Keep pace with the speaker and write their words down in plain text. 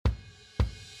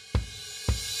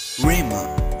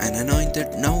Rhema, an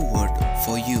anointed now word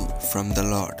for you from the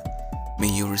Lord. May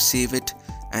you receive it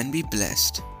and be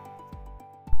blessed.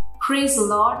 Praise the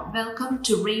Lord. Welcome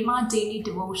to Rhema Daily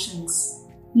Devotions.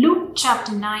 Luke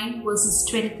chapter 9 verses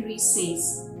 23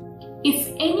 says,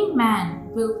 "If any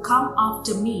man will come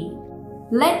after me,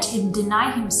 let him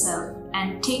deny himself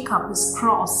and take up his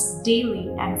cross daily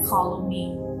and follow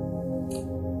me."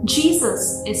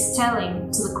 Jesus is telling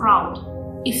to the crowd,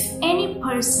 if any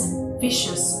person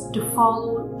wishes to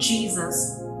follow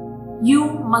Jesus, you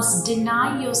must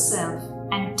deny yourself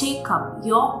and take up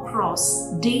your cross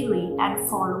daily and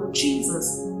follow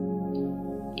Jesus.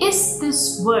 Is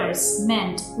this verse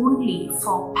meant only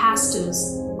for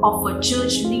pastors or for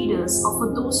church leaders or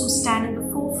for those who stand in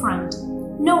the forefront?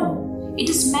 No, it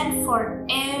is meant for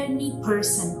any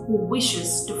person who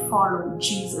wishes to follow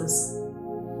Jesus.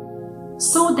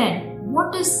 So then,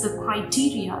 what is the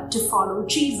criteria to follow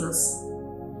Jesus?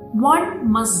 One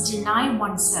must deny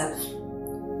oneself.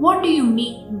 What do you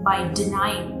mean by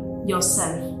denying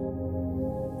yourself?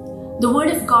 The Word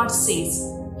of God says,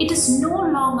 "It is no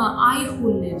longer I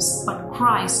who lives, but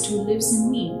Christ who lives in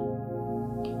me."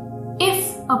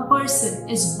 If a person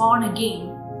is born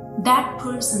again, that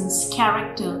person's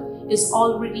character is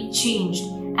already changed,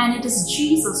 and it is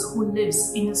Jesus who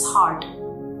lives in his heart.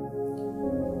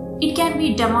 It can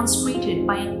be demonstrated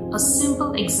by a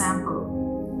simple example.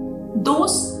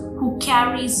 Those who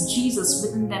carries Jesus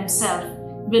within themselves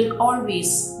will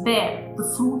always bear the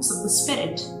fruits of the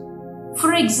Spirit.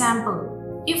 For example,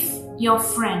 if your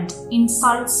friend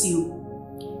insults you,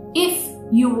 if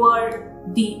you were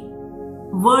the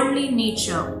worldly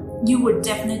nature, you would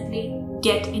definitely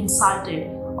get insulted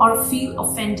or feel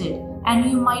offended, and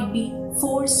you might be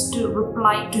forced to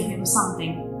reply to him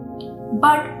something.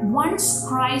 But once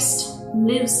Christ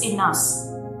lives in us,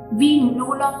 we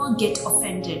no longer get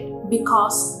offended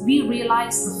because we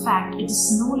realize the fact it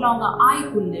is no longer I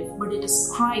who live, but it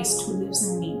is Christ who lives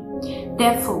in me.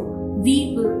 Therefore,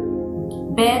 we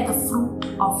will bear the fruit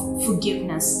of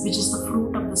forgiveness, which is the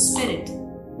fruit of the Spirit.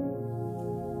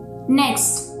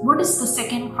 Next, what is the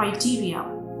second criteria?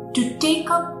 To take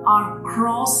up our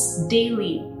cross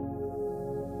daily.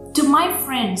 To my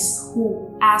friends who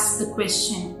ask the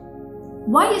question,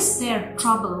 why is there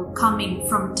trouble coming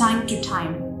from time to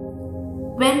time?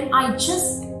 When I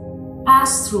just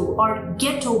pass through or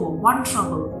get over one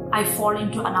trouble, I fall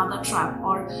into another trap,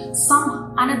 or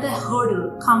another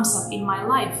hurdle comes up in my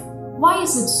life. Why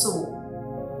is it so?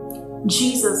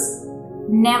 Jesus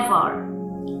never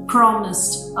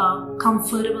promised a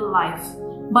comfortable life,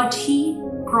 but he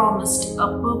promised a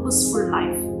purposeful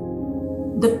life.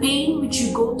 The pain which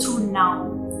you go through now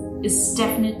is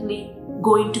definitely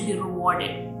going to be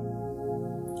rewarded.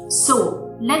 So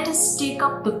let us take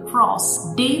up the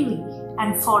cross daily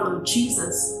and follow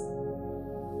Jesus.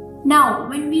 Now,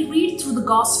 when we read through the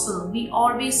gospel, we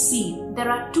always see there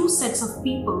are two sets of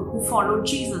people who followed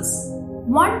Jesus.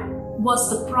 One was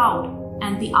the crowd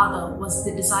and the other was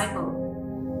the disciple.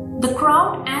 The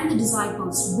crowd and the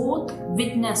disciples both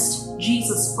witnessed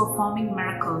Jesus performing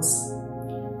miracles,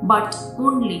 but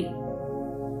only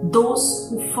those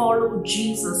who follow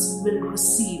Jesus will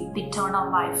receive the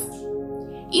eternal life.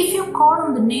 If you call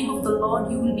on the name of the Lord,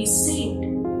 you will be saved.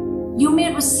 You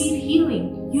may receive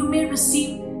healing, you may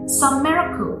receive some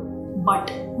miracle,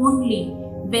 but only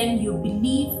when you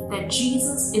believe that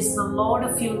Jesus is the Lord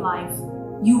of your life,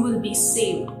 you will be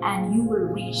saved and you will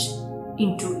reach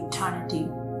into eternity.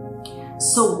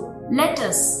 So let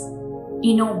us,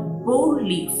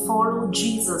 boldly follow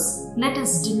Jesus. Let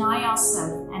us deny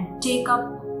ourselves and take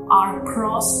up our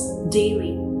cross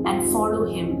daily and follow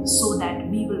him so that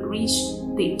we will reach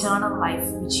the eternal life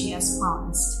which he has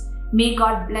promised. May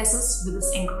God bless us with his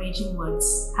encouraging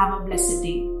words. Have a blessed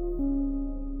day.